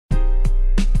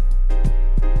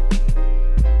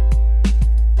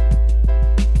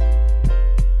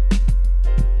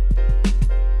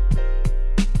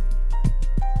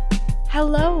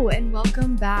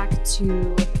back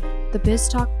to the Biz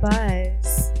Talk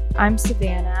Buzz. I'm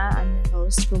Savannah. I'm your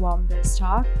host for Walton Biz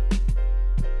Talk.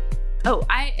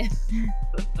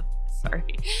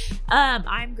 Sorry.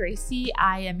 I'm Gracie.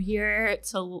 I am here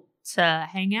to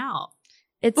hang out.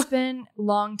 It's been a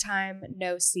long time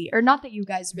no see, or not that you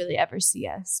guys really ever see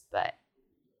us, but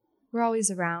we're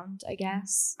always around, I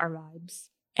guess. Our vibes.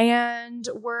 And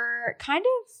we're kind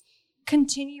of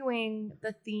continuing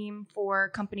the theme for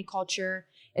company culture.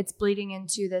 It's bleeding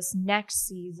into this next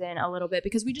season a little bit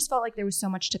because we just felt like there was so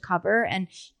much to cover. And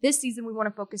this season, we want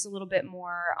to focus a little bit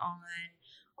more on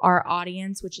our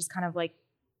audience, which is kind of like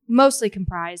mostly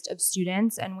comprised of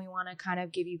students. And we want to kind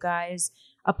of give you guys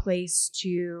a place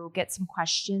to get some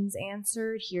questions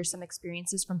answered, hear some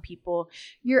experiences from people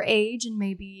your age, and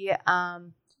maybe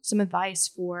some advice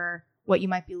for what you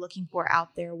might be looking for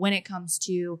out there when it comes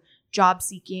to job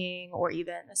seeking, or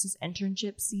even this is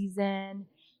internship season.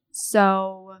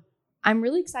 So I'm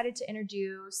really excited to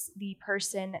introduce the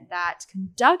person that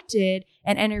conducted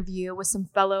an interview with some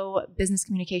fellow Business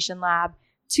Communication Lab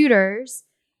tutors.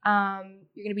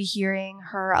 You're going to be hearing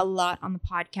her a lot on the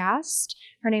podcast.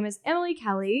 Her name is Emily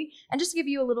Kelly. And just to give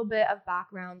you a little bit of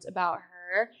background about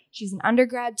her, she's an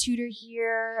undergrad tutor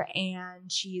here, and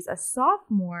she's a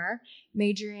sophomore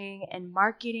majoring in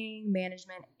marketing,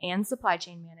 management, and supply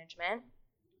chain management.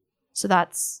 So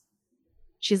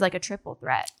she's like a triple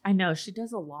threat. I know, she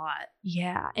does a lot.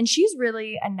 Yeah, and she's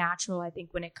really a natural, I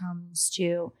think, when it comes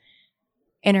to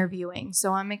interviewing.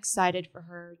 So I'm excited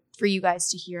for you guys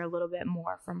to hear a little bit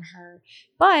more from her.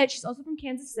 But she's also from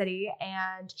Kansas City,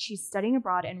 and she's studying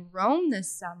abroad in Rome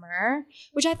this summer,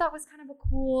 which I thought was kind of a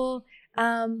cool,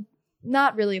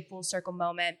 not really a full circle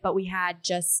moment, but we had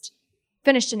just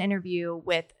finished an interview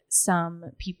with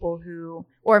some people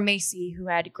Macy, who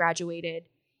had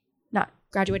not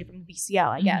graduated from the BCL,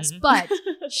 I guess, but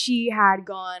she had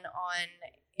gone on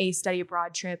a study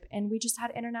abroad trip, and we just had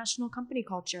an international company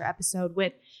culture episode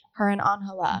with her and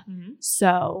Angela. Mm-hmm.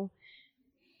 So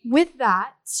with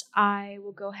that, I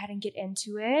will go ahead and get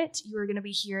into it. You are going to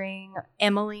be hearing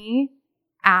Emily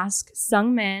ask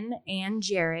Sungmin and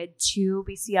Jared, two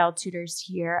BCL tutors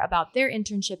here, about their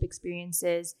internship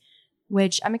experiences,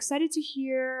 which I'm excited to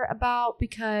hear about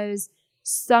because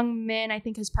Sungmin, I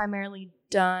think, has primarily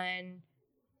done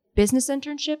business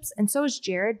internships, and so is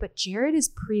Jared, but Jared is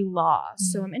pre-law. Mm-hmm.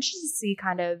 So I'm interested to see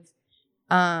kind of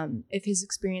if his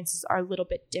experiences are a little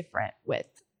bit different with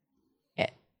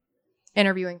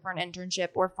interviewing for an internship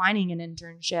or finding an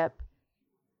internship.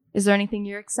 Is there anything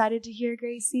you're excited to hear,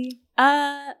 Gracie?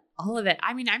 All of it.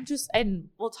 I mean, and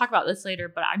we'll talk about this later,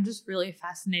 but I'm just really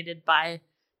fascinated by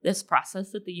this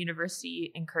process that the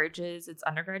university encourages its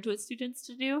undergraduate students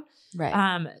to do. Right.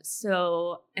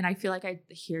 And I feel like I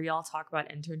hear y'all talk about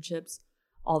internships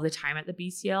all the time at the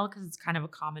BCL because it's kind of a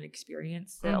common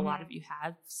experience that a lot of you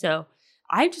have. So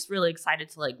I'm just really excited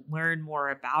to learn more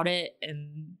about it.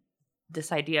 And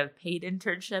this idea of paid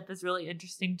internship is really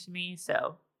interesting to me.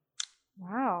 So.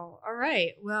 Wow. All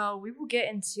right. Well, we will get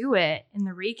into it in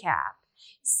the recap.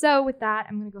 So with that,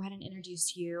 I'm going to go ahead and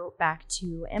introduce you back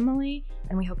to Emily,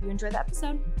 and we hope you enjoy the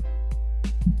episode.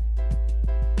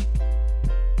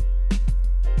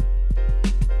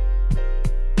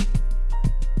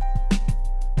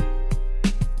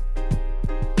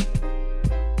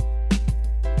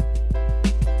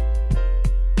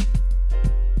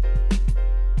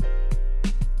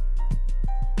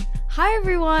 Hi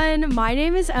everyone, my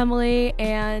name is Emily,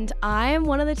 and I am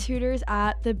one of the tutors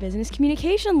at the Business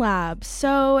Communication Lab.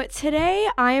 So today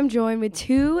I am joined with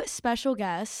two special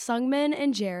guests, Sungmin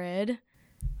and Jared.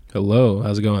 Hello,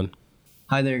 how's it going?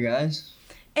 Hi there, guys.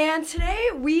 And today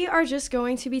we are just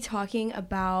going to be talking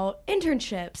about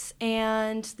internships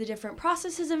and the different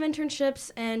processes of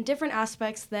internships and different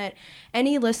aspects that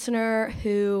any listener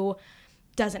who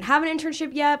doesn't have an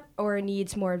internship yet or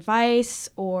needs more advice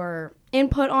or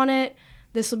input on it,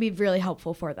 this will be really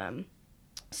helpful for them.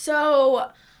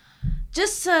 So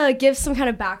just to give some kind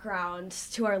of background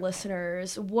to our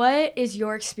listeners, what is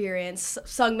your experience?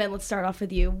 Sungmin, let's start off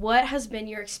with you. What has been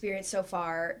your experience so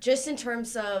far, just in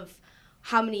terms of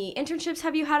how many internships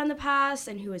have you had in the past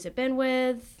and who has it been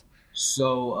with?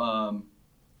 So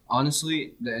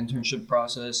honestly, the internship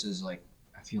process is I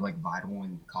feel vital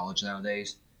in college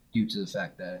nowadays due to the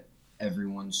fact that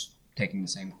everyone's taking the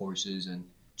same courses, and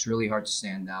it's really hard to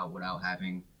stand out without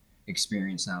having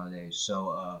experience nowadays.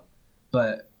 So,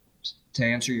 but to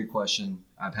answer your question,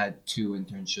 I've had two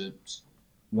internships,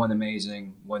 one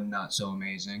amazing, one not so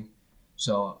amazing.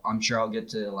 So I'm sure I'll get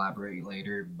to elaborate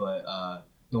later, but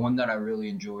the one that I really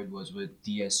enjoyed was with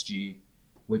DSG,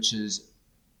 which is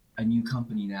a new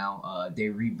company now. They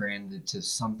rebranded to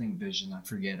something Vision. I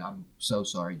forget. I'm so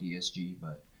sorry, DSG,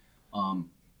 but um,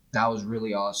 that was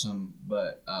really awesome.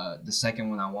 But the second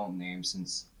one I won't name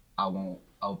since I won't.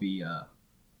 I'll be.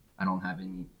 I don't have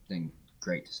anything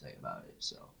great to say about it.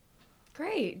 So.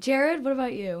 Great. Jared, what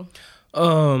about you?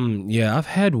 Yeah, I've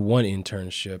had one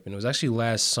internship, and it was actually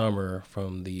last summer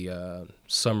from the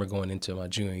summer going into my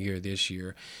junior year this year.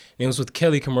 And it was with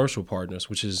Kelly Commercial Partners,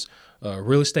 which is a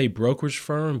real estate brokerage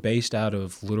firm based out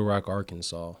of Little Rock,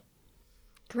 Arkansas.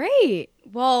 Great.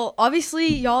 Well, obviously,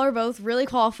 y'all are both really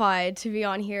qualified to be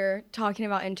on here talking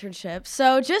about internships.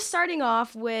 So just starting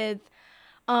off with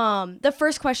the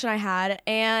first question I had,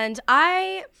 and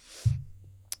I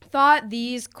thought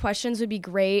these questions would be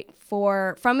great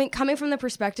coming from the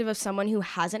perspective of someone who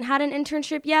hasn't had an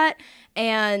internship yet.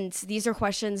 And these are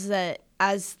questions that,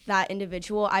 as that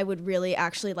individual, I would really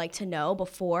actually like to know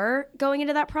before going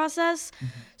into that process. Mm-hmm.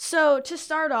 So to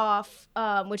start off,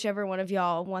 whichever one of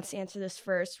y'all wants to answer this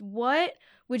first, what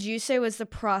would you say was the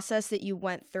process that you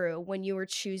went through when you were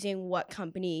choosing what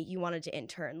company you wanted to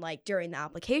intern? Like during the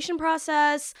application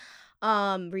process,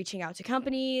 reaching out to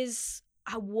companies,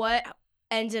 what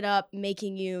ended up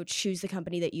making you choose the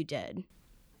company that you did?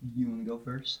 You want to go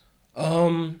first?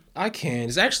 I can.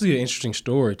 It's actually an interesting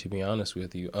story, to be honest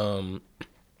with you.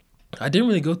 I didn't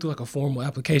really go through like a formal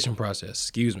application process.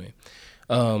 Excuse me.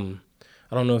 I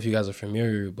don't know if you guys are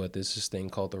familiar, but there's this thing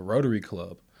called the Rotary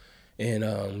Club, and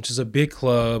which is a big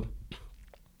club.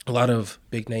 A lot of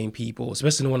big name people,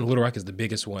 especially the one in Little Rock is the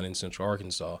biggest one in Central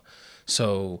Arkansas.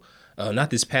 So, not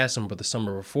this past summer, but the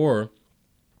summer before,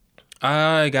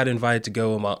 I got invited to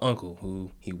go with my uncle,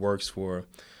 who he works for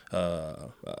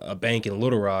a bank in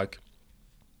Little Rock.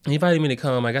 He invited me to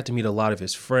come. I got to meet a lot of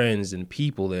his friends and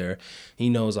people there. He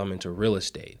knows I'm into real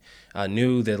estate. I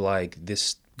knew that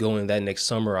going that next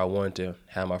summer, I wanted to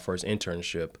have my first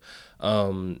internship.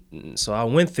 So I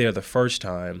went there the first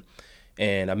time,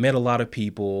 and I met a lot of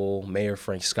people. Mayor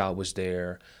Frank Scott was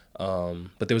there.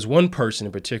 But there was one person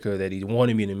in particular that he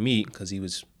wanted me to meet because he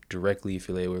was directly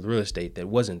affiliated with real estate that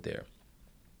wasn't there.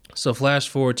 So flash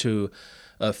forward to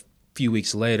a few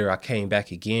weeks later, I came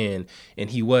back again, and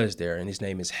he was there, and his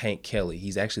name is Hank Kelly.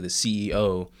 He's actually the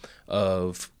CEO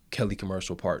of Kelly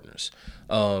Commercial Partners.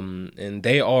 And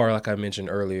they are, like I mentioned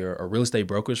earlier, a real estate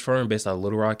brokerage firm based out of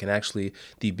Little Rock, and actually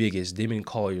the biggest. Them and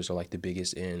Colliers are like the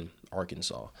biggest in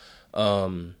Arkansas.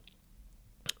 But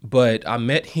I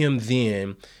met him then,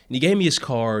 and he gave me his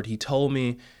card. He told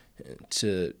me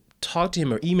to talk to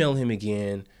him or email him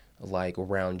again like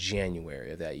around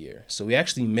January of that year. So we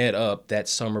actually met up that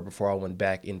summer before I went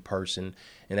back in person,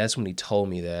 and that's when he told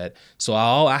me that. So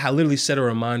I literally set a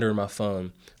reminder in my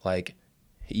phone, like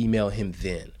email him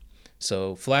then.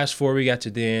 So flash forward, we got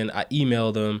to then, I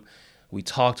emailed him, we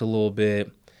talked a little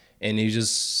bit, and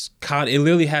it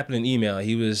literally happened in email.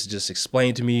 He was just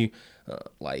explaining to me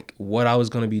like what I was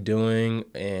going to be doing,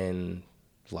 and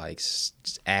like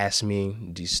just asked me,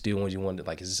 do you still want to,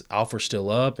 like, is this offer still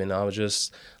up? And I was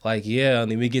just like, yeah. And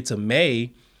then we get to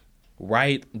May,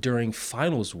 right during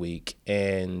finals week,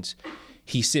 and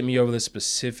he sent me over the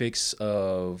specifics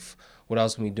of what I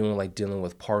was going to be doing, like dealing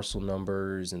with parcel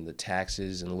numbers and the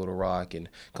taxes in Little Rock and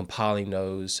compiling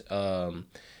those.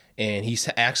 And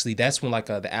that's when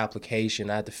the application,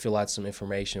 I had to fill out some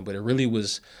information, but it really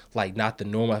was like not the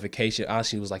normal application.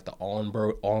 Honestly, it was like the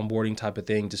onboarding type of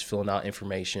thing, just filling out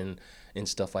information and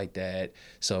stuff like that.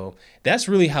 So that's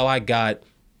really how I got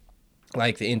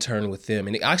like the intern with them.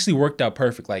 And it actually worked out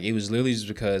perfect. Like it was literally just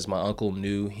because my uncle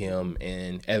knew him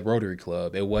and at Rotary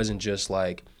Club. It wasn't just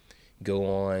like go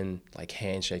on like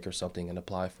Handshake or something and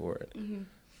apply for it. Mm-hmm.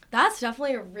 That's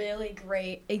definitely a really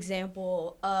great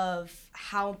example of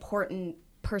how important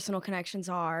personal connections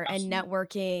are. Absolutely. And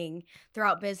networking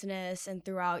throughout business and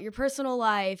throughout your personal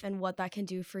life and what that can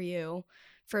do for you,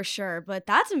 for sure. But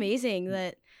that's amazing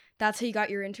that that's how you got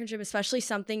your internship, especially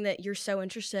something that you're so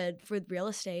interested with real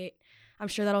estate. I'm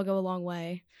sure that'll go a long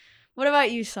way. What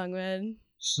about you, Sungmin?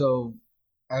 So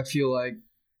I feel like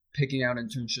picking out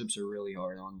internships are really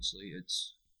hard, honestly.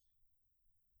 It's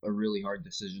a really hard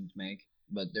decision to make.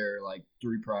 But there are like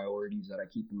 3 priorities that I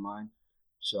keep in mind.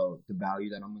 So the value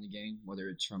that I'm going to gain, whether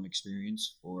it's from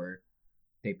experience or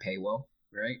they pay well,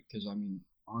 right? Because I mean,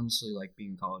 honestly, like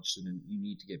being a college student, you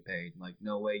need to get paid. Like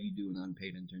no way you do an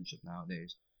unpaid internship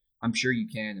nowadays. I'm sure you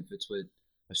can if it's with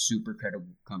a super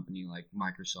credible company like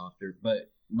Microsoft,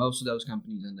 but most of those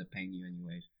companies end up paying you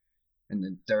anyways. And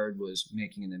then third was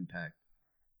making an impact.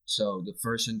 So the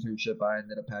first internship I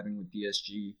ended up having with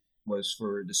DSG was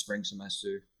for the spring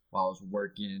semester while I was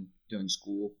working, doing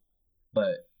school.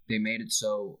 But they made it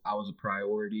so I was a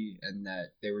priority and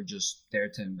that they were just there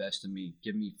to invest in me,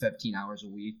 give me 15 hours a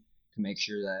week to make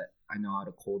sure that I know how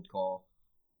to cold call,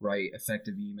 write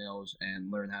effective emails,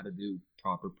 and learn how to do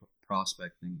proper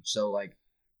prospecting. So like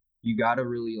you got to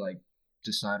really like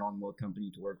decide on what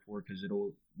company to work for because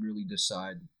it'll really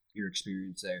decide your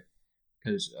experience there.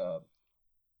 Because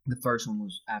the first one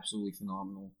was absolutely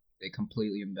phenomenal. They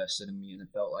completely invested in me, and it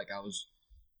felt like I was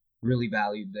really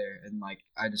valued there. And like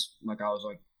I was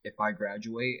like, if I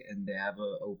graduate and they have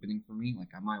a opening for me, like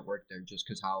I might work there just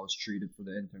because how I was treated for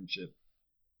the internship.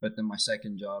 But then my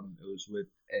second job, it was with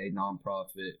a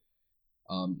nonprofit.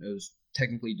 It was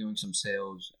technically doing some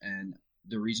sales, and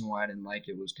the reason why I didn't like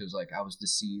it was because like I was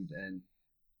deceived and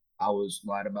I was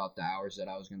lied about the hours that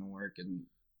I was going to work and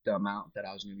the amount that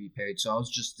I was going to be paid. So I was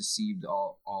just deceived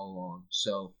all along.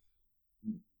 So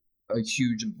a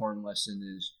huge important lesson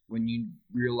is when you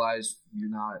realize you're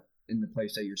not in the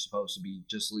place that you're supposed to be,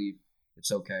 just leave.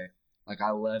 It's okay. Like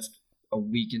I left a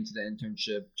week into the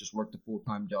internship, just worked a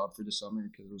full-time job for the summer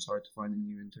because it was hard to find a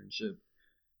new internship.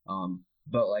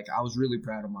 But like I was really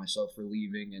proud of myself for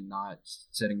leaving and not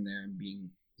sitting there and being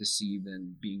deceived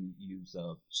and being used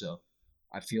up. So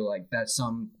I feel like that's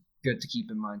some good to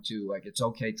keep in mind too. Like it's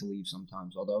okay to leave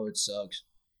sometimes, although it sucks.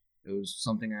 It was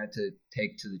something I had to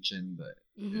take to the chin, but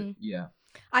yeah.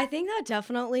 I think that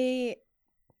definitely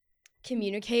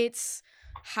communicates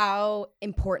how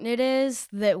important it is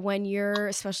that when you're,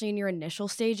 especially in your initial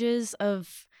stages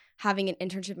of having an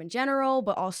internship in general,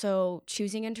 but also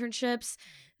choosing internships,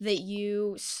 that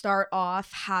you start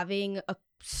off having a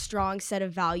strong set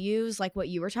of values like what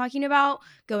you were talking about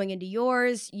going into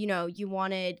yours. You know, you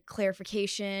wanted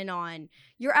clarification on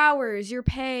your hours, your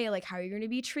pay, like how you're going to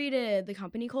be treated, the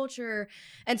company culture.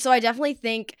 And so I definitely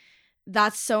think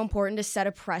that's so important to set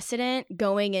a precedent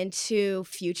going into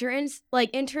future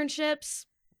internships,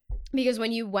 because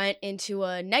when you went into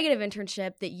a negative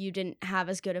internship that you didn't have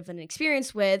as good of an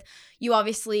experience with, you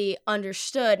obviously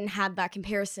understood and had that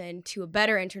comparison to a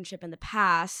better internship in the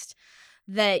past,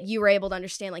 that you were able to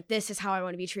understand, like, this is how I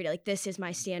want to be treated, like, this is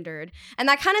my standard. And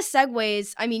that kind of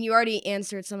segues, I mean, you already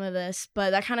answered some of this,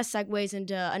 but that kind of segues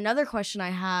into another question I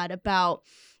had about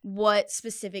what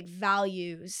specific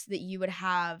values that you would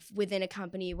have within a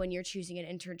company when you're choosing an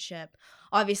internship,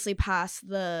 obviously past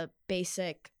the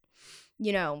basic,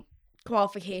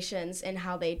 qualifications and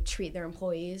how they treat their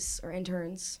employees or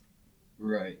interns.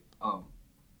 Right.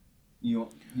 You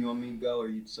want me to go or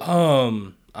you?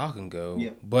 I can go. Yeah.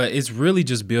 But it's really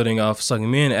just building off.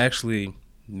 Sungmin actually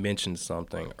mentioned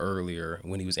something earlier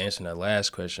when he was answering that last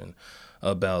question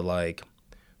about like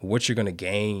what you're gonna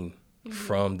gain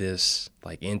from this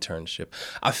like internship.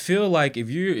 I feel like if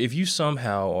you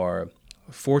somehow are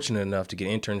fortunate enough to get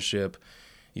an internship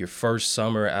your first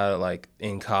summer out like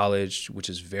in college, which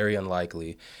is very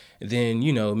unlikely, then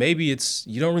maybe it's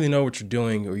you don't really know what you're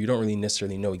doing or you don't really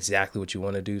necessarily know exactly what you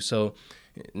want to do. So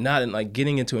not like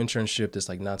getting into an internship that's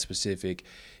like not specific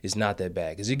is not that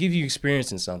bad because it gives you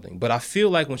experience in something. But I feel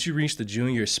like once you reach the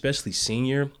junior, especially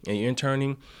senior, and you're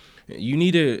interning, you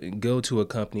need to go to a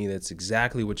company that's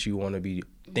exactly what you want to be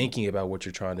thinking about what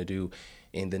you're trying to do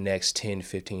in the next 10,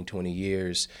 15, 20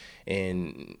 years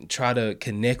and try to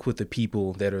connect with the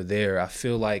people that are there. I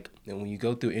feel like when you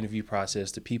go through the interview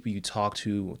process, the people you talk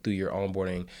to through your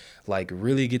onboarding, like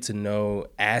really get to know,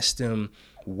 ask them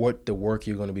what the work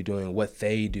you're going to be doing, what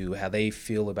they do, how they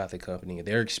feel about the company,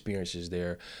 their experiences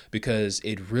there, because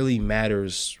it really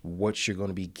matters what you're going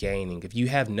to be gaining. If you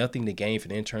have nothing to gain for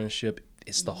the internship,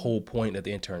 it's the whole point of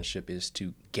the internship is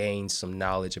to gain some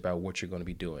knowledge about what you're going to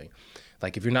be doing.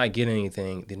 Like if you're not getting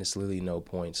anything, then it's literally no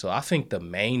point. So I think the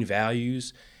main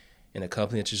values in a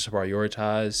company that you should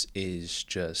prioritize is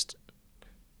just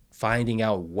finding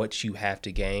out what you have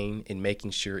to gain and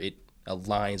making sure it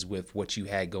aligns with what you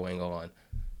had going on.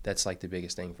 That's like the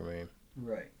biggest thing for me.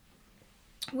 Right.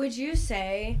 Would you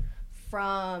say,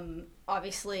 from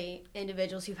obviously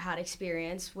individuals who've had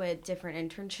experience with different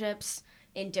internships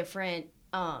in different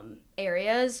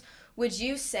areas, would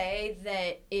you say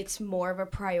that it's more of a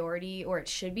priority, or it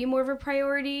should be more of a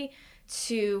priority,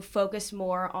 to focus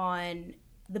more on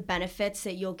the benefits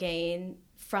that you'll gain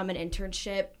from an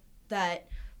internship that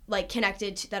are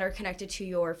connected to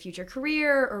your future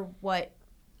career or what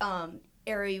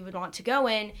area you would want to go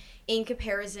in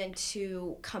comparison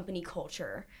to company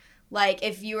culture? Like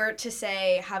if you were to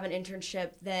say have an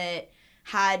internship that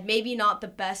had maybe not the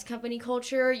best company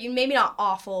culture, maybe not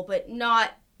awful, but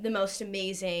not the most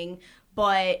amazing,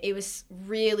 but it was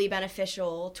really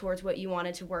beneficial towards what you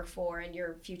wanted to work for in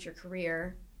your future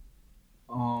career.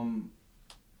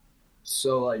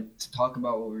 So like to talk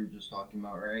about what we were just talking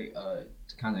about, right?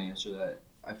 To kind of answer that,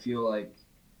 I feel like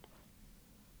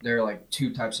there are like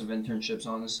two types of internships,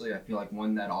 honestly. I feel like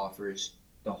one that offers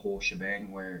the whole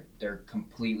shebang where they're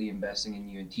completely investing in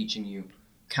you and teaching you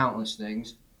countless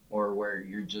things, or where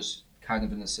you're just kind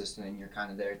of an assistant and you're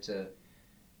kind of there to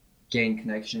gain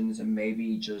connections and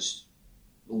maybe just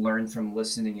learn from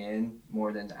listening in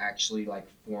more than actually like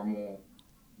formal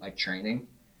like training.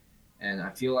 And I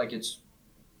feel like it's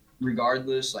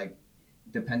regardless, like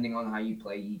depending on how you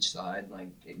play each side, like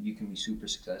you can be super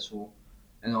successful.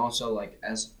 And also, like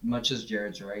as much as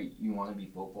Jared's right, you want to be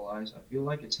vocalized. I feel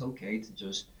like it's okay to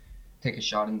just take a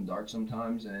shot in the dark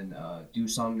sometimes and do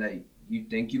something that you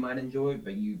think you might enjoy,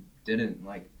 but you didn't.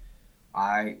 Like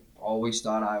I always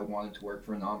thought I wanted to work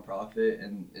for a nonprofit,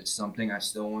 and it's something I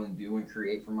still want to do and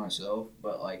create for myself.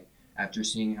 But like after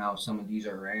seeing how some of these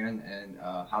are ran and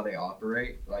how they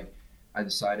operate, like I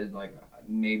decided like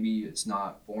maybe it's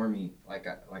not for me. Like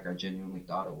I genuinely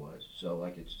thought it was. So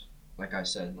like it's like I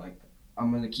said, like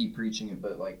I'm gonna keep preaching it,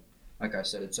 but like I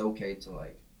said, it's okay to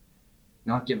like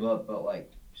not give up, but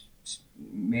like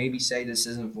maybe say this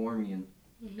isn't for me and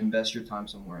invest your time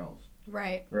somewhere else.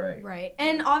 Right.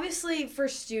 And obviously for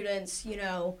students, you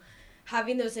know,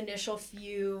 having those initial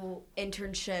few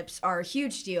internships are a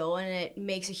huge deal, and it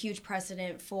makes a huge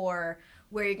precedent for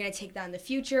where you're going to take that in the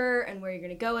future and where you're going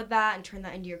to go with that and turn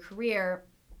that into your career.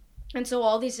 And so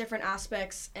all these different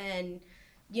aspects and,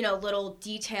 you know, little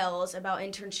details about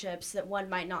internships that one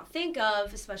might not think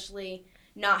of, especially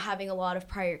not having a lot of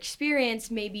prior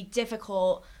experience, may be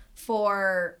difficult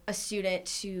for a student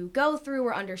to go through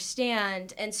or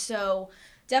understand. And so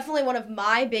definitely one of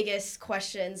my biggest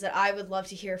questions that I would love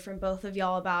to hear from both of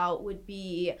y'all about would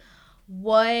be,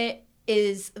 what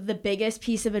is the biggest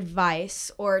piece of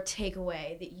advice or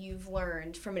takeaway that you've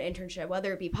learned from an internship,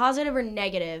 whether it be positive or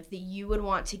negative, that you would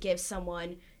want to give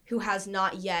someone who has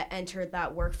not yet entered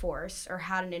that workforce or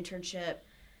had an internship,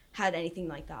 had anything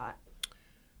like that?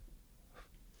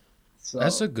 So,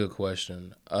 that's a good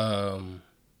question.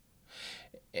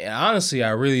 And honestly, I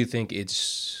really think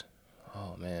it's,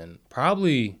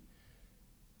 probably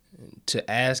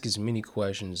to ask as many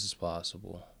questions as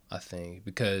possible, I think,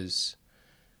 because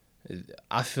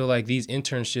I feel like these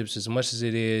internships, as much as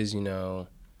it is, you know,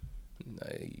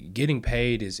 getting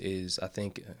paid is I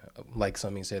think, like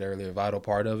something said earlier, a vital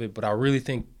part of it. But I really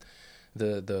think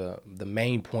the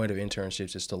main point of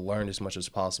internships is to learn as much as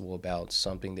possible about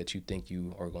something that you think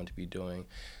you are going to be doing.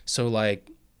 So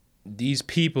like these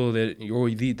people that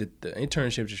the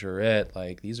internships that you're at,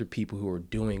 like these are people who are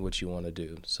doing what you want to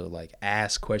do. So like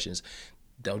ask questions.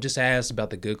 Don't just ask about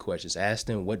the good questions. Ask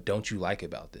them, what don't you like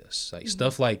about this? Like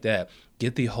stuff like that.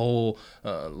 Get the whole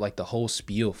the whole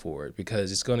spiel for it,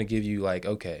 because it's going to give you like,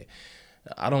 okay,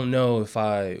 I don't know if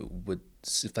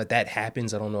that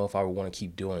happens, I don't know if I would want to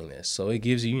keep doing this. So it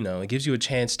gives you, it gives you a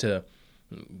chance to,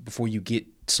 before you get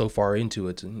so far into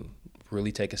it, to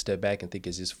really take a step back and think,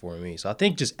 is this for me? So I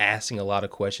think just asking a lot of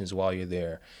questions while you're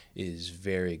there is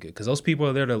very good, because those people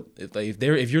are there to, if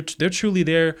they're truly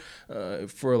there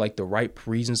for like the right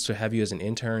reasons to have you as an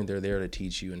intern, they're there to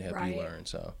teach you and help you learn.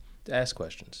 So ask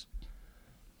questions.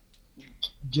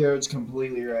 Jared's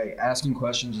completely right. Asking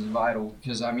questions is vital,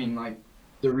 because I mean, like,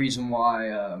 the reason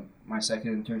why my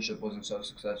second internship wasn't so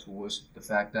successful was the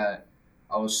fact that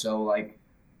I was so like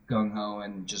gung-ho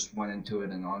and just went into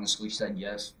it and honestly said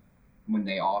yes when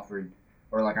they offered,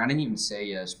 or like I didn't even say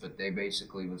yes, but they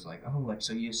basically was like, oh, like,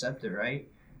 so you accept it, right?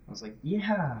 I was like,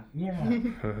 yeah.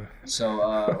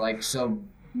 So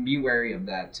be wary of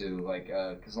that too, like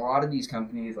because a lot of these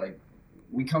companies, like,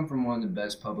 we come from one of the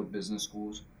best public business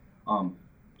schools,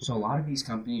 so a lot of these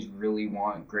companies really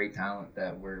want great talent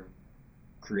that we're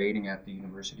creating at the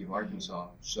University of Arkansas.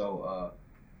 So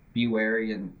be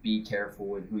wary and be careful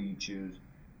with who you choose.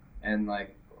 And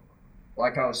like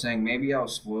I was saying, maybe I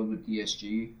was spoiled with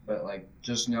DSG, but like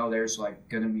just know there's like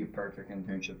gonna be a perfect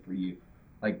internship for you.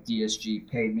 Like DSG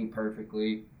paid me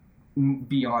perfectly,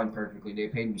 beyond perfectly. They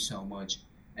paid me so much,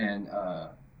 and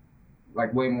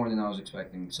like way more than I was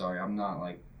expecting. Sorry, I'm not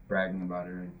like bragging about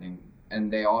it or anything.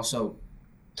 And they also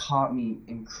taught me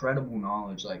incredible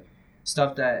knowledge, like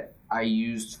stuff that I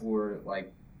used for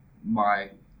like my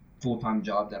full-time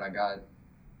job that I got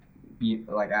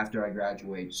after I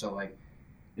graduate. So like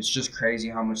it's just crazy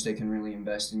how much they can really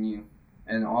invest in you.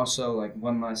 And also, like,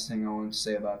 one last thing I wanted to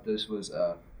say about this was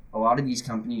a lot of these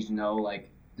companies know like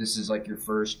this is like your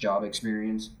first job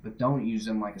experience, but don't use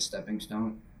them like a stepping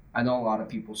stone. I know a lot of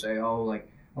people say, oh, like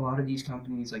a lot of these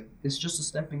companies, like, it's just a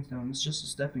stepping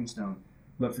stone.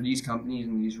 But for these companies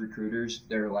and these recruiters,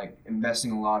 they're like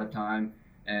investing a lot of time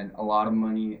and a lot of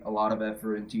money, a lot of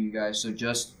effort into you guys. So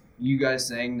just you guys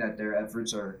saying that their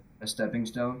efforts are a stepping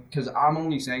stone, because I'm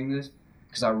only saying this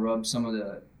because I rubbed some of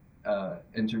the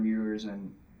interviewers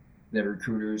and the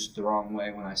recruiters the wrong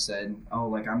way when I said, oh,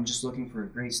 like, I'm just looking for a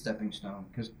great stepping stone,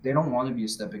 because they don't want to be a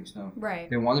stepping stone. Right.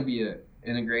 They want to be an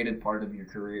integrated part of your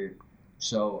career.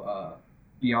 So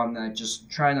beyond that, just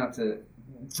try not to.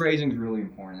 Phrasing is really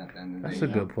important at the end of the day.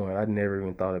 That's a good point. I never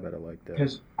even thought about it like that.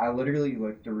 Because I literally,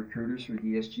 like, the recruiters for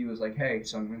DSG was like, hey,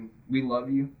 Sungmin, we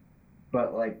love you,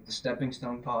 but, like, the stepping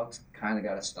stone talks kind of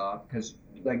got to stop. Because,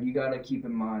 like, you got to keep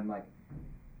in mind,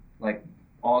 like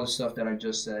all the stuff that I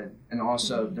just said. And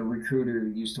also, the recruiter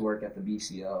used to work at the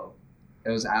BCO. It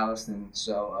was Allison.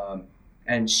 So,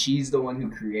 and she's the one who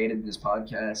created this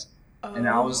podcast. Oh. And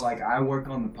I was like, I work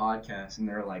on the podcast. And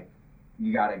they're like,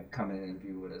 you got to come and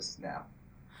interview with us now.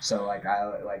 So, like,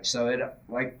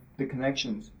 the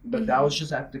connections. But that was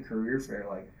just at the career fair.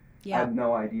 Like, I had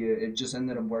no idea. It just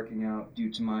ended up working out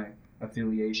due to my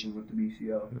affiliation with the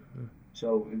BCO. Mm-hmm.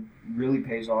 So, it really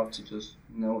pays off to just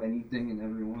know anything and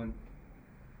everyone.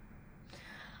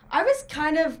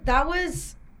 That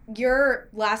was your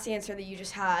last answer that you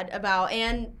just had about,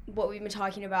 and what we've been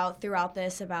talking about throughout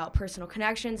this, about personal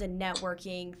connections and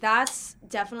networking. That's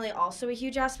definitely also a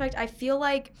huge aspect. I feel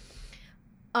like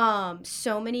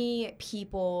so many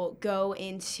people go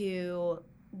into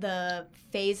the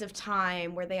phase of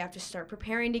time where they have to start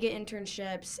preparing to get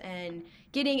internships and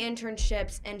getting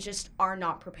internships and just are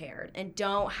not prepared and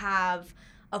don't have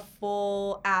a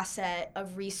full asset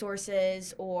of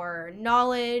resources or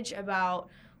knowledge about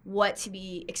what to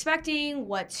be expecting,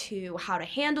 how to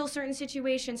handle certain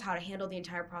situations, how to handle the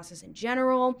entire process in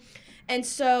general. And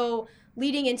so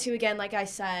leading into, again, like I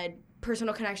said,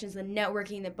 personal connections, the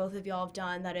networking that both of y'all have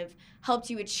done that have helped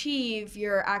you achieve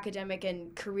your academic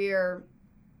and career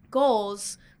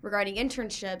goals regarding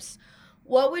internships,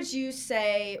 what would you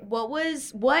say,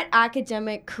 what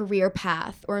academic career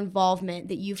path or involvement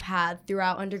that you've had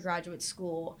throughout undergraduate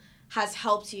school has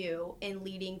helped you in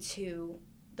leading to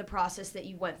the process that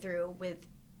you went through with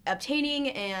obtaining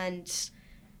and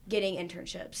getting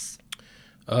internships?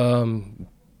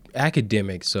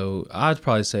 Academic. So I'd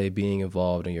probably say being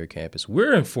involved in your campus.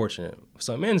 We're unfortunate.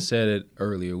 Some men said it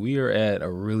earlier. We are at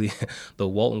the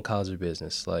Walton College of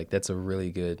Business. Like, that's a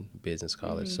really good business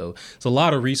college. Mm-hmm. So it's a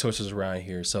lot of resources around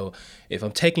here. So if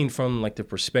I'm taking from, like, the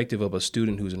perspective of a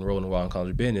student who's enrolled in Walton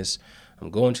College of Business, I'm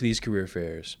going to these career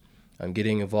fairs. I'm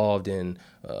getting involved in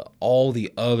all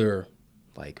the other,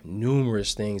 like,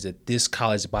 numerous things that this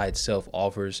college by itself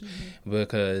offers. Mm-hmm.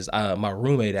 Because my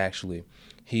roommate, actually,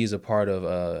 he's a part of,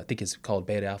 I think it's called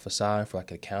Beta Alpha Psi for,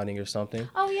 like, accounting or something.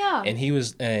 Oh, yeah. And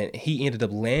he ended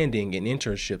up landing an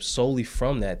internship solely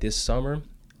from that this summer,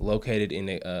 located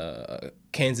in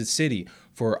Kansas City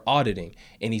for auditing.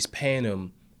 And he's paying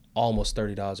him almost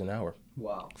 $30 an hour.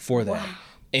 Wow. For that. Wow.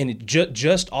 And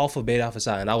just off of Beta Alpha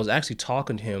Psi. And I was actually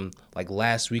talking to him, like,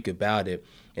 last week about it.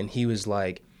 And he was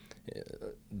like,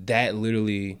 that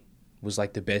literally was,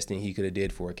 like, the best thing he could have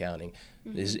did for accounting.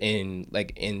 Mm-hmm.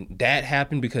 And that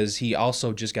happened because he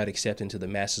also just got accepted into the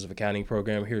Masters of Accounting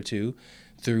program here too,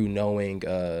 through knowing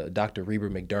Dr. Reber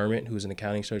McDermott, who's an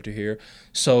accounting instructor here.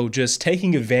 So just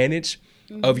taking advantage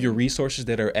of your resources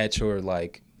that are at your,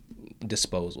 like,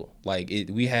 disposal. Like,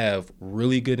 we have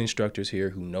really good instructors here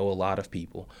who know a lot of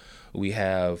people. We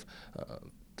have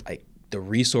like the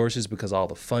resources because all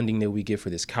the funding that we get for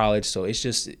this college. So it's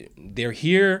just, they're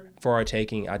here for our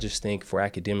taking. I just think for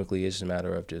academically, it's just a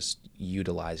matter of just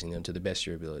utilizing them to the best of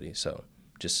your ability. So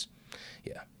just,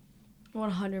 yeah.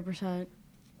 100%.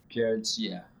 Jared's,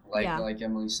 like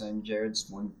Emily said, Jared's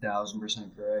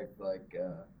 1,000% correct. Like,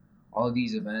 all of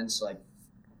these events, like,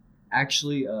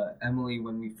 actually, Emily,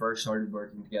 when we first started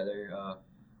working together,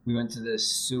 we went to this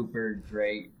super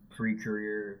great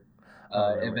pre-career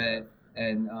event.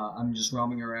 And I'm just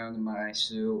roaming around in my nice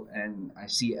suit, and I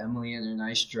see Emily in her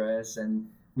nice dress, and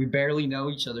we barely know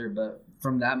each other, but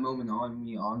from that moment on,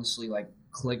 we honestly, like,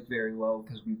 clicked very well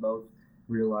because we both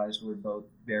realized we're both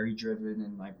very driven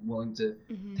and, like, willing to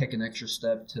take an extra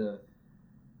step to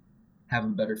have a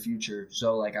better future.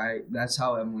 So, like, that's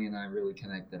how Emily and I really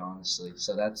connected, honestly.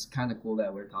 So that's kind of cool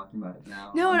that we're talking about it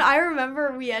now. No, and I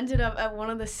remember we ended up at one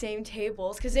of the same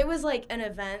tables because it was, like, an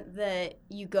event that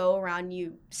you go around,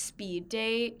 you speed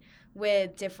date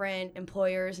with different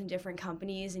employers and different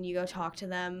companies, and you go talk to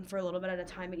them for a little bit at a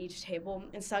time at each table.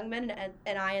 And Sungmin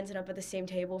and I ended up at the same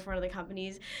table in front of the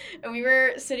companies, and we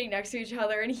were sitting next to each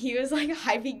other, and he was, like,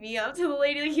 hyping me up to the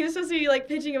lady. Like, he was supposed to be, like,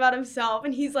 pitching about himself,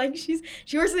 and he's like, she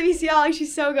works at the BCL, like,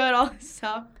 she's so good, all this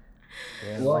stuff.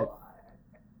 Yeah, well,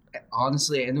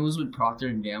 honestly, and it was with Procter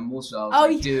 & Gamble, so I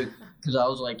was dude, because I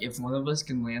was like, if one of us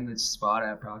can land this spot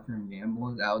at Procter &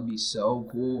 Gamble, that would be so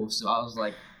cool. So I was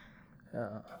like,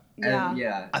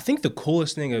 I think the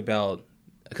coolest thing about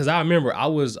because I remember I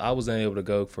wasn't able to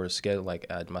go for a schedule, like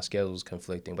my schedule was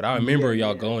conflicting, but I remember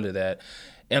y'all going to that.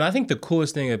 And I think the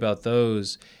coolest thing about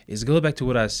those is, go back to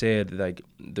what I said, like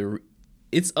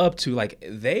it's up to, like,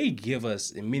 they give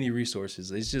us many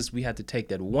resources. It's just we have to take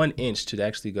that 1 inch to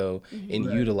actually go and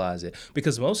utilize it.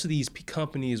 Because most of these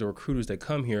companies or recruiters that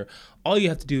come here, all you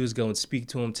have to do is go and speak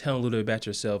to them, tell them a little bit about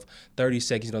yourself, 30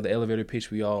 seconds, the elevator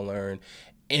pitch we all learn.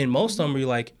 And most of them are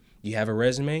like, you have a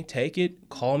resume, take it,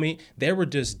 call me. They were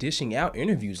just dishing out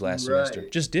interviews last semester,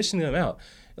 just dishing them out.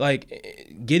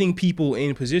 Like, getting people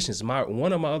in positions.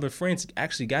 One of my other friends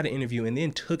actually got an interview and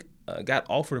then got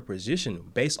offered a position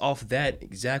based off that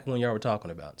exact one y'all were talking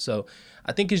about. So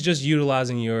I think it's just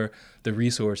utilizing the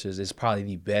resources is probably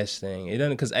the best thing. It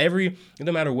doesn't, because it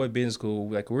doesn't matter what business school,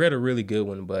 like, we're at a really good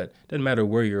one, but it doesn't matter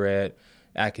where you're at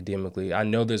academically. I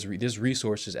know there's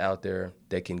resources out there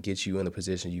that can get you in the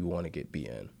position you want to be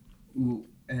in.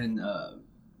 And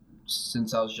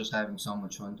since I was just having so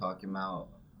much fun talking about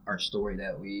our story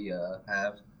that we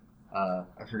have,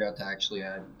 I forgot to actually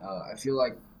add, I feel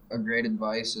like a great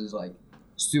advice is, like,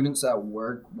 students that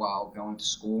work while going to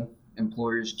school,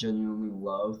 employers genuinely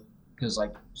love, because,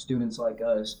 like, students like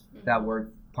us that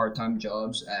work part-time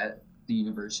jobs at the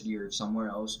university or somewhere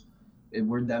else,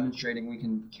 we're demonstrating we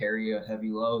can carry a heavy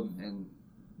load, and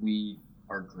we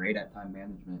are great at time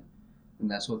management, and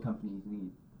that's what companies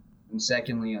need. And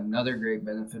secondly, another great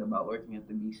benefit about working at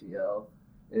the BCL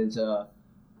is a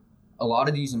lot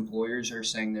of these employers are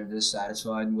saying they're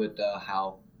dissatisfied with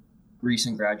how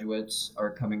recent graduates are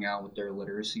coming out with their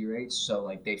literacy rates. So,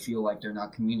 like, they feel like they're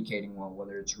not communicating well,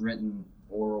 whether it's written,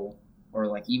 oral, or,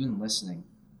 like, even listening.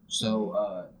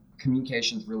 So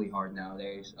communication is really hard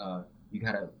nowadays. You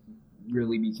gotta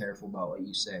really be careful about what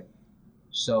you say.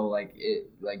 So, like,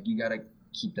 you gotta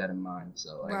keep that in mind.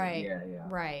 So,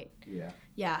 like,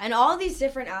 Yeah, and all these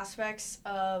different aspects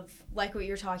of, like, what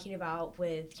you're talking about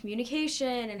with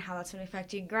communication and how that's been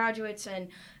affecting graduates and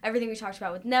everything we talked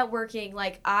about with networking,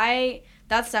 like,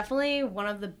 that's definitely one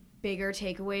of the bigger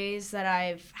takeaways that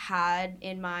I've had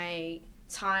in my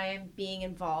time being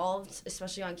involved,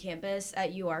 especially on campus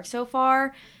at UARC so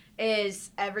far,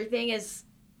 is everything is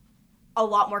a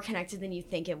lot more connected than you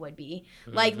think it would be.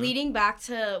 Like, leading back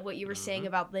to what you were saying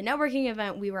about the networking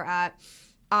event we were at,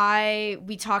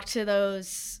 we talked to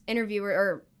those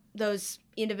those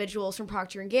individuals from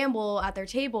Procter & Gamble at their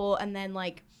table, and then,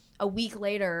 like, a week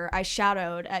later, I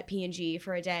shadowed at P&G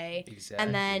for a day. Exactly.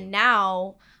 And then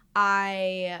now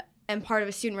I am part of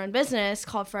a student-run business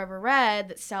called Forever Red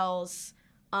that sells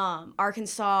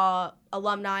Arkansas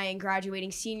alumni and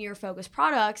graduating senior-focused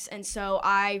products. And so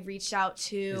I reached out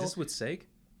to... Is this with Sake?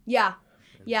 Yeah.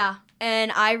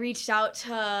 And I reached out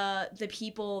to the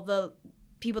people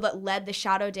that led the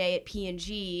shadow day at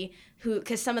P&G,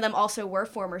 because some of them also were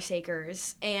former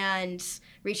Sakers, and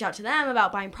reached out to them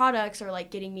about buying products or,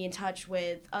 like, getting me in touch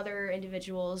with other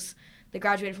individuals that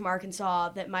graduated from Arkansas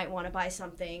that might want to buy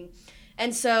something.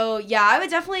 And so, yeah, I would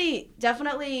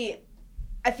definitely,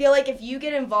 I feel like if you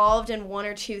get involved in one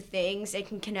or two things, it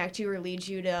can connect you or lead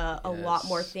you to a lot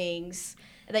more things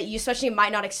that you especially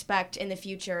might not expect in the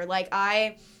future. Like,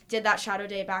 I did that shadow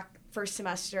day back first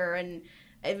semester, and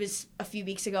it was a few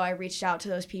weeks ago I reached out to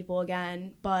those people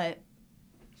again, but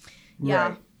yeah.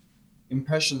 Right.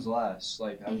 Impressions last.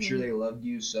 Like, I'm sure they loved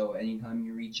you, so anytime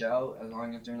you reach out, as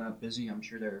long as they're not busy, I'm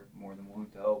sure they're more than willing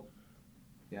to help.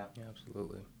 Yeah,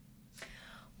 absolutely.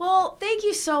 Well, thank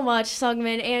you so much,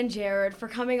 Sungmin and Jared, for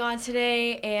coming on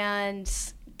today and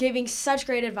giving such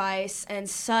great advice and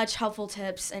such helpful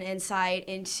tips and insight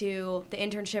into the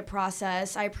internship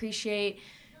process. I appreciate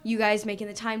you guys making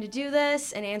the time to do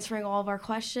this and answering all of our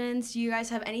questions. Do you guys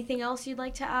have anything else you'd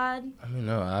like to add?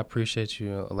 No, I appreciate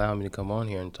you allowing me to come on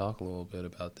here and talk a little bit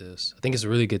about this. I think it's a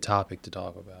really good topic to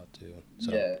talk about, too.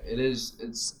 So. Yeah, it is.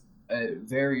 It's a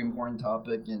very important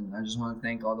topic, and I just want to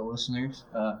thank all the listeners.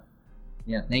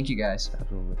 Thank you, guys.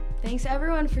 Absolutely. Thanks,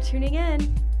 everyone, for tuning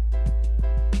in.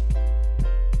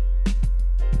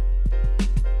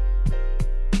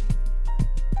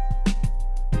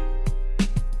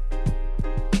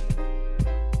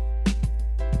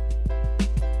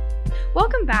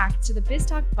 Welcome back to the Biz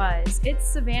Talk Buzz. It's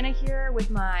Savannah here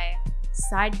with my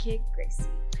sidekick, Gracie.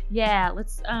 Yeah,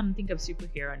 let's think of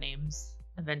superhero names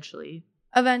eventually.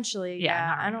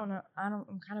 Yeah. I don't know.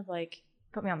 I'm kind of like,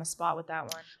 put me on the spot with that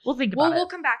one. We'll think about it. We'll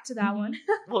come back to that one.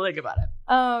 We'll think about it.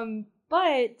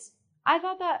 But I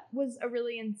thought that was a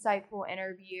really insightful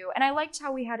interview, and I liked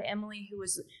how we had Emily,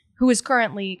 who is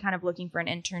currently kind of looking for an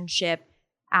internship,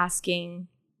 asking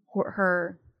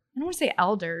her I don't want to say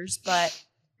elders, but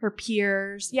her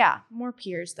peers. Yeah, more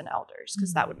peers than elders,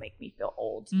 because that would make me feel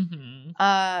old.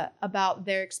 About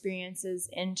their experiences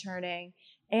interning.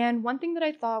 And one thing that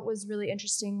I thought was really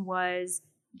interesting was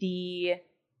the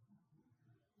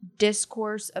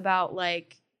discourse about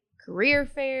like career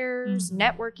fairs,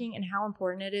 networking, and how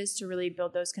important it is to really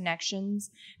build those connections.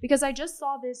 Because I just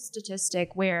saw this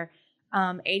statistic where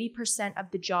 80%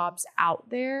 of the jobs out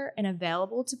there and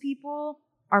available to people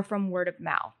are from word of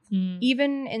mouth,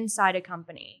 even inside a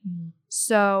company.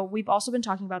 So we've also been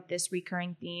talking about this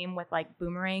recurring theme with like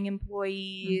boomerang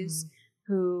employees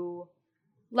who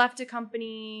left a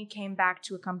company, came back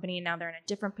to a company, and now they're in a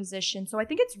different position. So I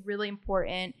think it's really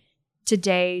important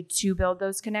today to build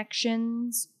those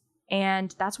connections.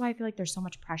 And that's why I feel like there's so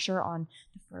much pressure on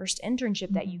the first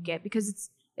internship that you get, because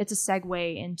it's a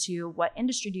segue into what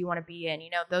industry do you want to be in.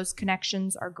 You know, those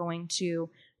connections are going to,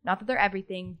 not that they're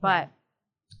everything, but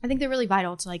I think they're really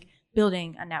vital to like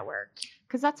building a network.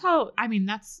 Because that's how, I mean,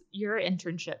 that's your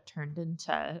internship turned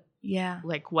into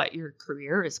like what your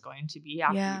career is going to be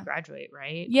after you graduate,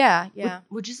 right? Yeah.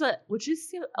 Which is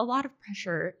a lot of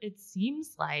pressure, it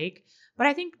seems like. But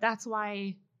I think that's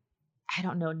why, I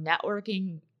don't know,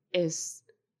 networking is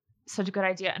such a good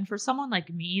idea. And for someone like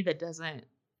me that doesn't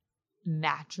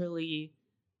naturally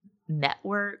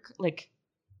network, like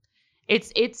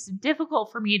it's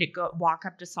difficult for me to go walk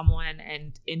up to someone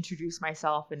and introduce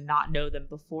myself and not know them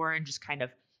before and just kind of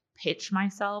pitch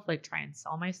myself, like try and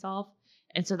sell myself.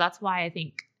 And so that's why I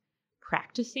think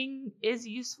practicing is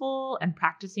useful, and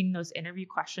practicing those interview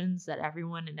questions that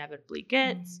everyone inevitably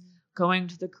gets, going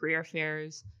to the career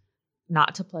fairs,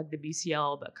 not to plug the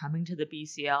BCL, but coming to the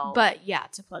BCL. But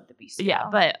to plug the BCL. Yeah,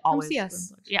 but always. Come see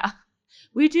us. Yeah.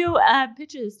 We do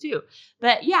pitches too.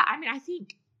 But yeah, I mean, I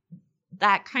think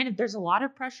that kind of, there's a lot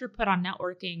of pressure put on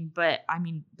networking, but I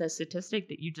mean, the statistic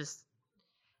that you just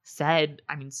said,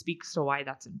 I mean, speaks to why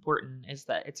that's important, is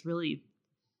that it's really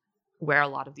where a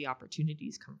lot of the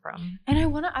opportunities come from. And I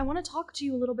want to talk to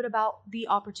you a little bit about the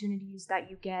opportunities that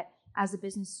you get as a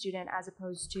business student, as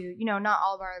opposed to, you know, not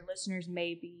all of our listeners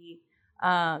may be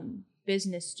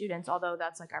business students, although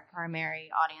that's like our primary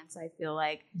audience, I feel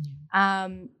like.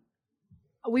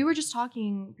 We were just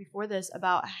talking before this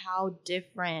about how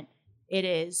different it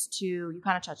is to, you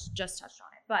kind of just touched on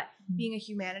it, but being a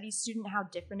humanities student, how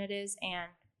different it is.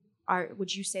 And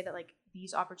would you say that like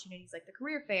these opportunities, like the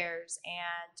career fairs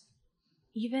and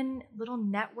even little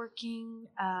networking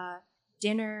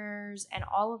dinners and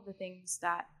all of the things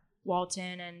that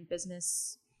Walton and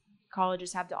business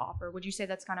colleges have to offer, would you say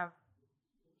that's kind of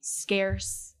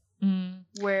scarce?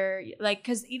 Where like,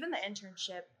 because even the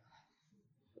internship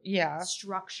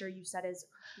structure you said is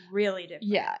really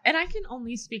different. And I can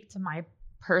only speak to my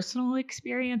personal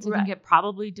experience. I think it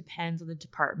probably depends on the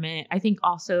department. I think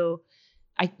also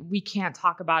we can't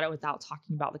talk about it without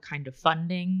talking about the kind of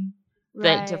funding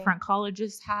that different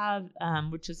colleges have,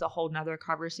 which is a whole nother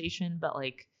conversation. But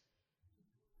like,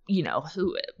 you know,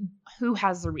 who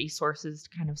has the resources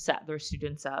to kind of set their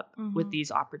students up with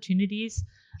these opportunities.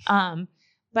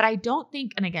 But I don't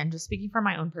think, and again, just speaking from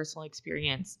my own personal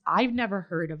experience, I've never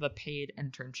heard of a paid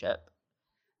internship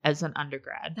as an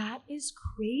undergrad. That is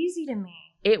crazy to me.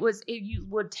 You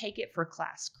would take it for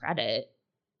class credit,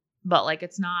 but like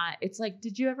it's not, it's like,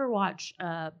 did you ever watch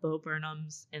Bo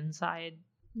Burnham's Inside?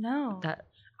 No.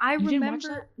 I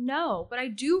remember, no, but I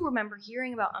do remember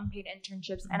hearing about unpaid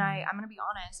internships. And I'm going to be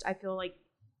honest, I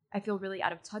feel really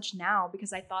out of touch now,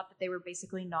 because I thought that they were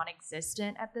basically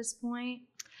non-existent at this point.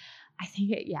 I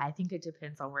think it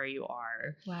depends on where you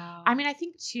are. Wow. I mean, I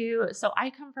think too, so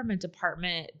I come from a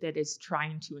department that is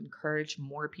trying to encourage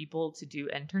more people to do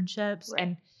internships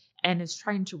and is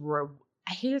trying to,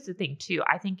 here's the thing too,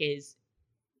 I think is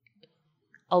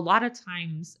a lot of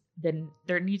times then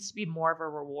there needs to be more of a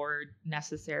reward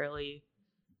necessarily.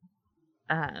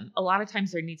 A lot of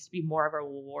times there needs to be more of a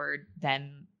reward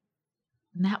than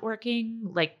networking.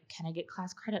 Like, can I get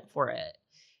class credit for it?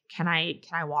 Can I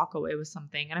walk away with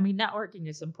something? And I mean, networking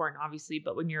is important, obviously,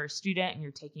 but when you're a student and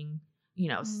you're taking,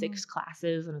 6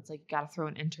 classes, and it's like, you got to throw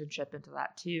an internship into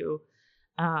that too.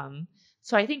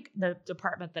 So I think the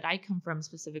department that I come from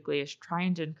specifically is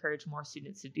trying to encourage more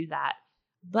students to do that,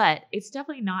 but it's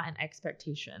definitely not an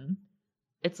expectation.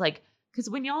 It's like, because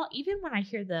even when I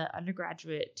hear the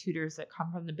undergraduate tutors that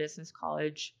come from the business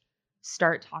college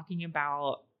start talking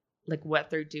about like what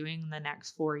they're doing in the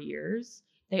next 4 years,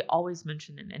 they always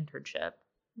mention an internship.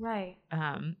 Right.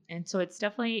 And so it's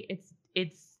definitely,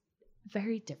 it's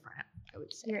very different, I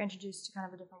would say. You're introduced to kind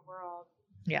of a different world.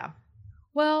 Yeah.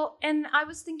 Well, and I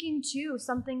was thinking too,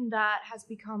 something that has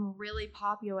become really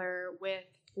popular with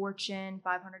Fortune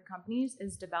 500 companies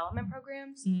is development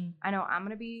programs. I know I'm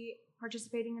going to be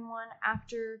participating in one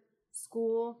after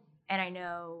school. And I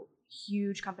know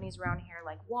huge companies around here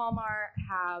like Walmart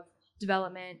have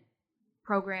development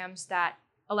programs that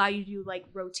allow you to do like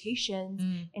rotations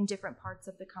in different parts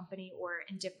of the company or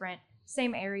in different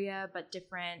same area but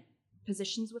different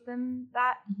positions within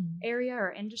that area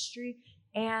or industry.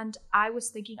 And I was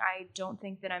thinking, I don't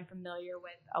think that I'm familiar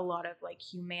with a lot of like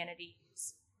humanities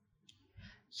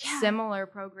similar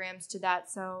programs to that,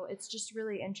 so it's just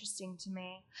really interesting to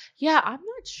me. Yeah, I'm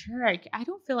not sure. I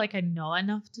don't feel like I know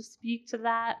enough to speak to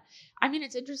that. I mean,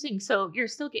 it's interesting. So you're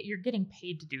getting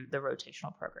paid to do the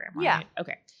rotational program, right? Yeah.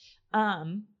 Okay.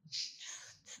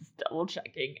 Just double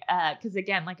checking. Because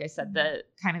again, like I said, the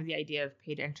kind of the idea of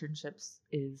paid internships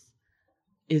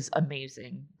is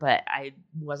amazing, but I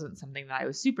wasn't something that I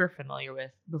was super familiar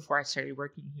with before I started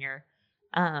working here.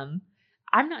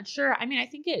 I'm not sure. I mean, I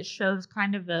think it shows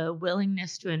kind of a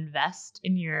willingness to invest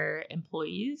in your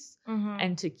employees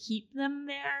and to keep them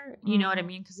there. You know what I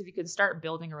mean? Because if you could start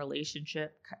building a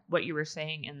relationship, what you were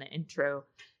saying in the intro,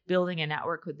 building a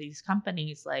network with these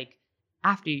companies, like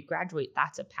after you graduate,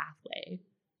 that's a pathway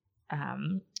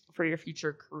for your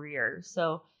future career.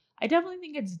 So I definitely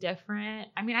think it's different.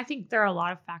 I mean, I think there are a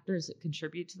lot of factors that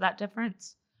contribute to that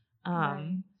difference.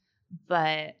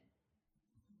 But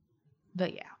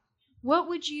yeah. What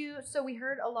would you, so we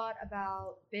heard a lot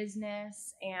about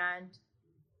business and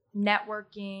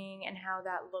networking and how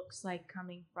that looks like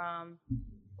coming from,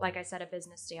 like I said, a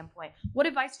business standpoint. What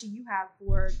advice do you have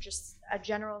for just a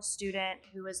general student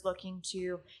who is looking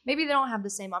to, maybe they don't have the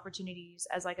same opportunities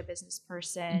as like a business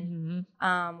person.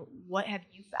 What have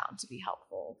you found to be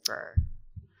helpful for?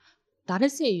 That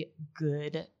is a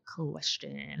good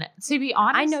question. To be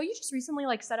honest, I know you just recently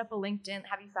like set up a LinkedIn.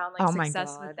 Have you found like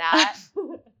success with that?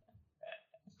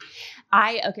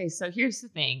 Okay, so here's the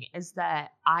thing is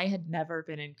that I had never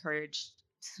been encouraged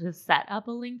to set up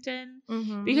a LinkedIn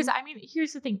because I mean,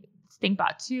 here's the thing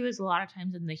about too is a lot of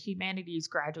times in the humanities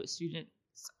graduate school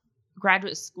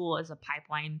is a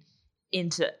pipeline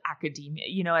into academia.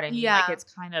 You know what I mean? Yeah. Like it's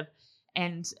kind of,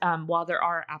 and while there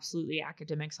are absolutely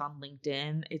academics on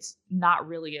LinkedIn, it's not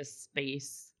really a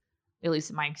space, at least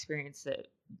in my experience,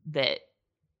 that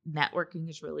networking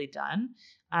is really done.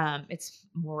 It's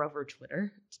more over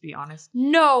Twitter, to be honest.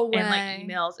 No way. And like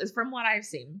emails is from what I've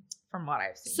seen.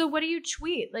 So what do you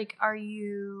tweet? Like, are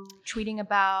you tweeting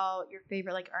about your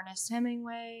favorite like Ernest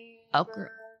Hemingway? Oh,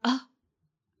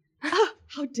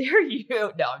 how dare you?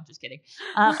 No, I'm just kidding.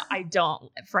 I don't.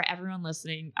 For everyone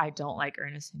listening, I don't like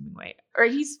Ernest Hemingway. Or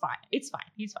he's fine. It's fine.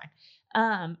 He's fine.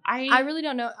 I really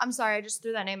don't know. I'm sorry. I just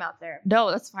threw that name out there.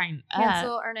 No, that's fine.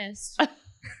 Cancel Ernest.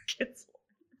 Cancel.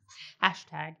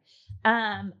 Hashtag.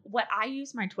 What I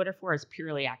use my Twitter for is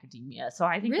purely academia. So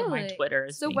I think of my Twitter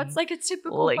as so what's like a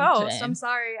typical LinkedIn. post? I'm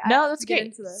sorry. No, that's okay. Get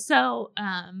into this. So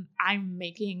I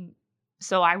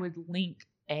would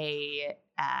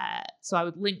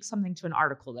link something to an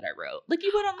article that I wrote. Like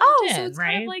you would on LinkedIn, oh, so it's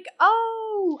right? kind of like,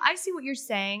 I see what you're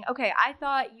saying. Okay, I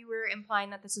thought you were implying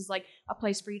that this is like a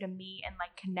place for you to meet and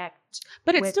like connect.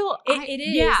 But it's still it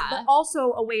is, but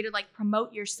also a way to like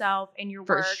promote yourself and your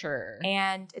work. For sure.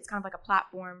 And it's kind of like a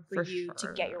platform for you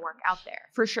to get your work out there.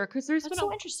 For sure, because there's That's been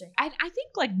so interesting. I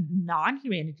think like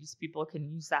non-humanities people can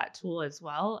use that tool as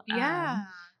well. Yeah.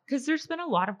 Because there's been a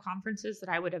lot of conferences that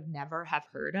I would have never have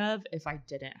heard of if I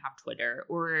didn't have Twitter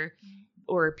or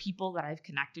people that I've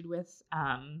connected with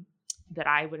that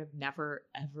I would have never,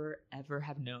 ever, ever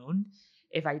have known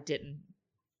if I didn't,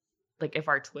 like if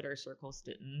our Twitter circles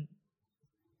didn't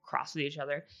cross with each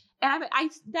other. And I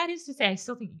that is to say, I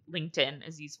still think LinkedIn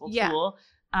is a useful tool.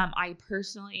 I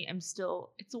personally am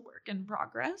still, it's a work in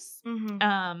progress,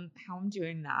 how I'm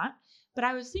doing that. But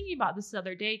I was thinking about this the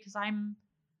other day because I'm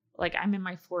in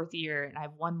my 4th year and I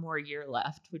have 1 more year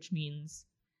left, which means,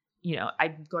 you know,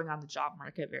 I'm going on the job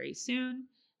market very soon.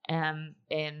 And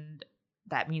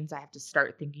that means I have to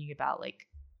start thinking about like,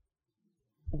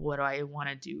 what do I want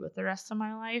to do with the rest of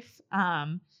my life?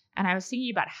 And I was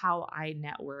thinking about how I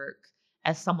network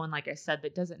as someone, like I said,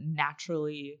 that doesn't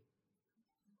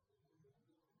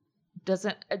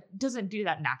do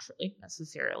that naturally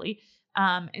necessarily.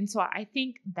 And so I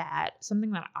think that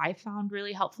something that I found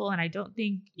really helpful, and I don't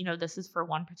think, you know, this is for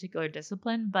one particular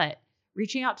discipline, but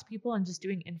reaching out to people and just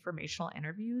doing informational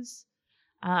interviews,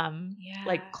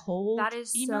 like cold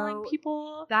emailing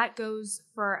people. That goes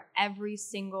for every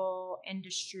single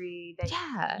industry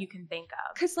that you can think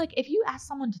of. Because like if you ask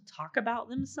someone to talk about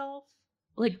themselves,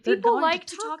 like people like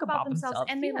to talk about themselves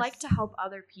and they like to help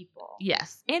other people.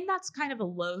 Yes. And that's kind of a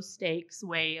low stakes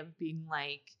way of being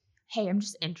like, hey, I'm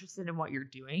just interested in what you're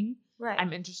doing. Right.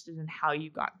 I'm interested in how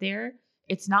you got there.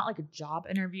 It's not like a job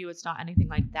interview. It's not anything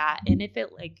like that. And if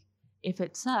it like if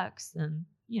it sucks, then,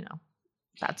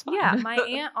 that's fine. Yeah, my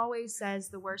aunt always says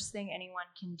the worst thing anyone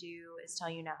can do is tell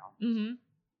you no. Mm-hmm.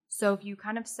 So if you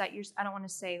kind of I don't want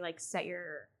to say like set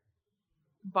your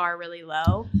bar really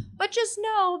low, but just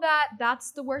know that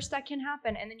that's the worst that can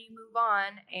happen, and then you move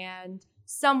on, and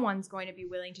someone's going to be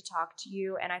willing to talk to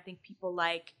you. And I think people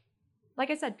like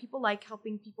I said, people like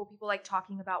helping people like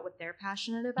talking about what they're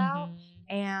passionate about.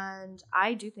 Mm-hmm. And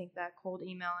I do think that cold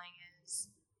emailing is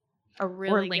a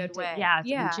really good way.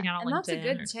 Yeah, reaching out on and LinkedIn, that's a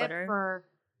good or tip Twitter. for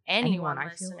anyone I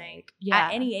feel listening. like. Yeah.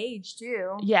 At any age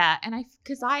too. Yeah, and I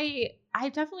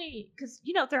definitely, because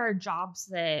there are jobs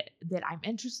that I'm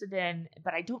interested in,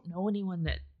 but I don't know anyone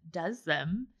that does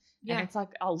them. Yeah. And it's like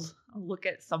I'll look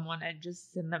at someone and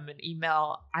just send them an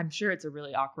email. I'm sure it's a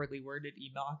really awkwardly worded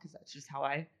email because that's just how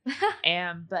I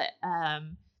am. But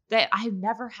that I've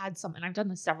never had and I've done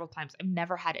this several times. I've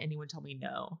never had anyone tell me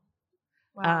no.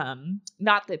 Wow.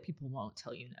 Not that people won't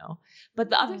tell you no, but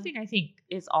the other thing I think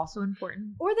is also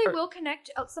important, or they will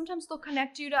connect. Sometimes they'll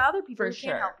connect you to other people who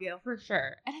can help you. For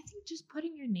sure. And I think just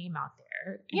putting your name out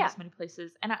there in Yeah. as many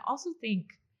places. And I also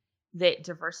think that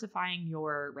diversifying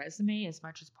your resume as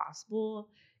much as possible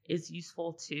is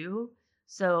useful too.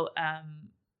 So,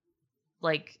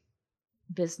 like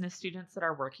business students that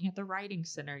are working at the writing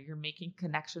center, you're making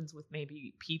connections with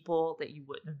maybe people that you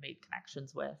wouldn't have made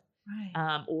connections with.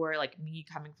 Right. Or like me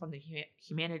coming from the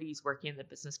humanities, working in the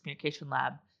business communication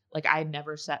lab, like I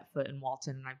never set foot in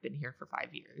Walton, and I've been here for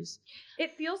 5 years.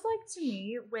 It feels like to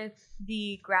me with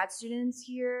the grad students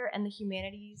here and the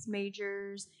humanities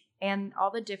majors and all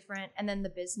the different, and then the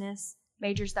business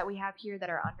majors that we have here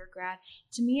that are undergrad,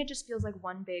 to me it just feels like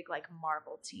one big like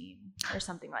Marvel team or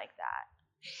something like that.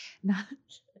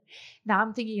 Now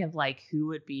I'm thinking of like who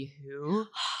would be who.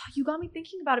 You got me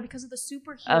thinking about it because of the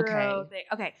superhero thing.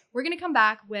 Okay, we're gonna come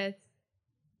back with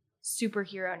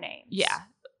superhero names. Yeah,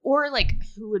 or like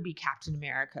who would be Captain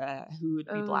America? Who would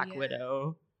be Black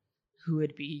Widow? Who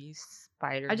would be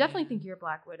Spider-Man? I definitely think you're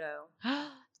Black Widow.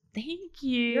 Thank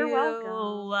you. You're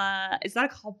welcome. Is that a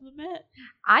compliment?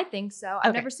 I think so.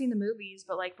 I've Okay. never seen the movies,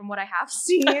 but like from what I have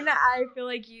seen, I feel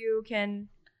like you can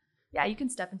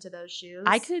step into those shoes.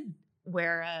 I could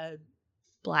wear a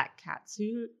black cat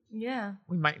suit. Yeah.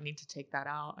 We might need to take that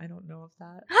out. I don't know if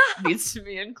that needs to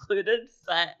be included,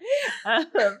 but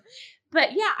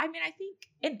yeah, I mean, I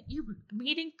think you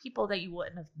meeting people that you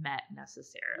wouldn't have met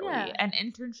necessarily, and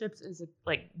internships is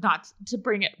not to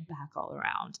bring it back all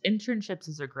around. Internships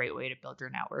is a great way to build your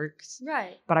networks,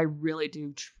 right? But I really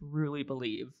do truly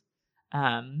believe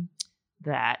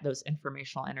that those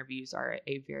informational interviews are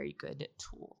a very good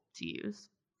tool to use.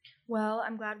 Well,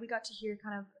 I'm glad we got to hear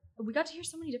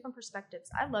so many different perspectives.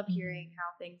 I love hearing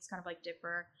how things kind of like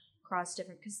differ across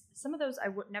different, because some of those I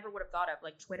never would have thought of,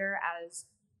 like Twitter as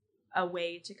a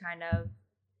way to kind of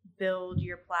build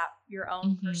your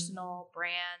own personal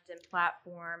brand and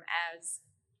platform as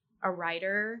a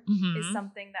writer is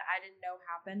something that I didn't know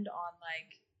happened on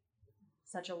like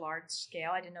such a large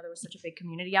scale. I didn't know there was such a big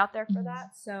community out there for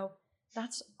that. So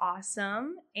that's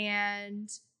awesome. And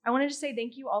I wanted to say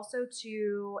thank you also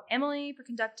to Emily for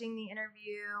conducting the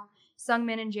interview,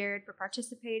 Sungmin and Jared for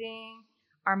participating,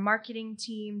 our marketing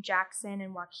team, Jackson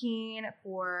and Joaquin,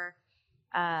 for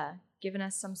giving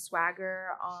us some swagger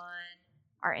on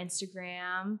our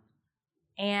Instagram.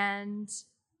 And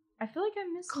I feel like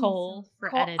I'm missing Cole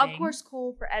for editing. Of course,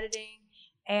 Cole for editing.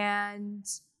 And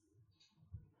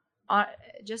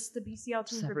just the BCL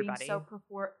team for being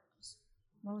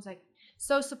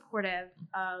so supportive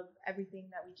of everything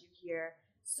that we do here.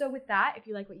 So with that, if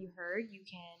you like what you heard, you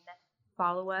can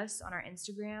follow us on our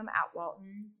Instagram at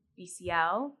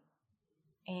WaltonBCL.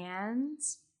 And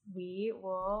we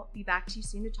will be back to you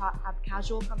soon to have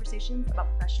casual conversations about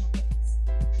professional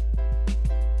things.